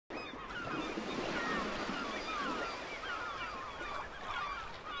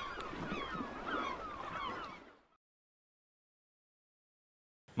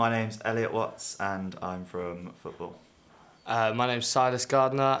My name's Elliot Watts and I'm from football. My name's Silas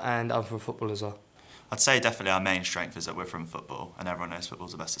Gardner and I'm from football as well. I'd say definitely our main strength is that we're from football and everyone knows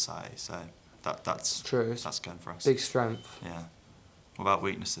football's the best society, so that's true. That's going for us. Big strength. Yeah. What about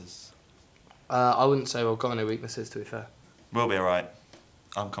weaknesses? I wouldn't say we've got any weaknesses, to be fair. We'll be alright.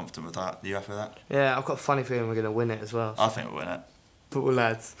 I'm confident with that. Are you happy with that? Yeah, I've got a funny feeling we're going to win it as well. I think we'll win it. Football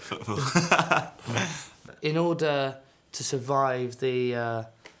lads. Football. In order to survive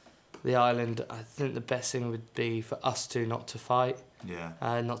the island, I think the best thing would be for us two not to fight.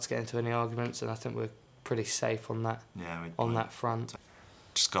 Yeah. Not to get into any arguments, and I think we're pretty safe on that. Yeah. That front.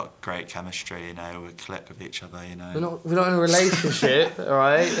 Just got great chemistry, you know. We click with each other, you know. We're not in a relationship, all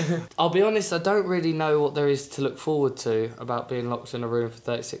right? I'll be honest, I don't really know what there is to look forward to about being locked in a room for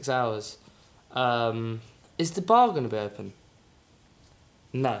 36 hours. Is the bar going to be open?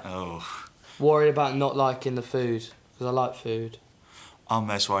 No. Oh. Worried about not liking the food, because I like food. I'm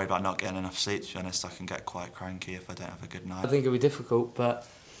most worried about not getting enough sleep, to be honest. I can get quite cranky if I don't have a good night. I think it'll be difficult, but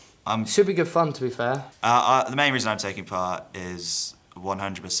it should be good fun, to be fair. The main reason I'm taking part is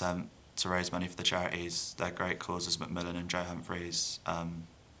 100% to raise money for the charities. They're great causes, Macmillan and Joe Humphreys.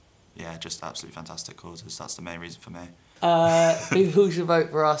 Yeah, just absolutely fantastic causes. That's the main reason for me. People should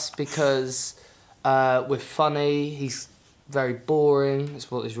vote for us because we're funny. He's very boring.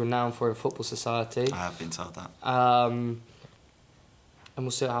 It's what he's renowned for in football society. I have been told that. And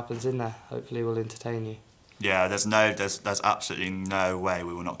we'll see what happens in there. Hopefully we'll entertain you. Yeah, there's absolutely no way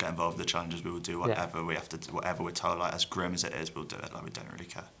we will not get involved with the challenges. We will do whatever we have to do, whatever we're told. Like, as grim as it is, we'll do it. Like, we don't really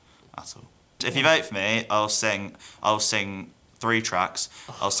care at all. If you vote for me, I'll sing 3 tracks.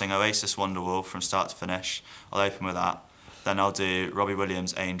 I'll sing Oasis Wonderwall from start to finish. I'll open with that. Then I'll do Robbie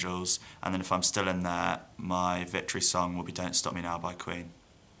Williams' Angels, and then if I'm still in there, my victory song will be Don't Stop Me Now by Queen.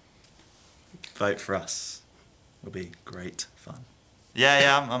 Vote for us. It'll be great fun. Yeah,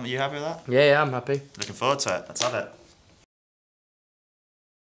 you happy with that? Yeah, I'm happy. Looking forward to it. Let's have it.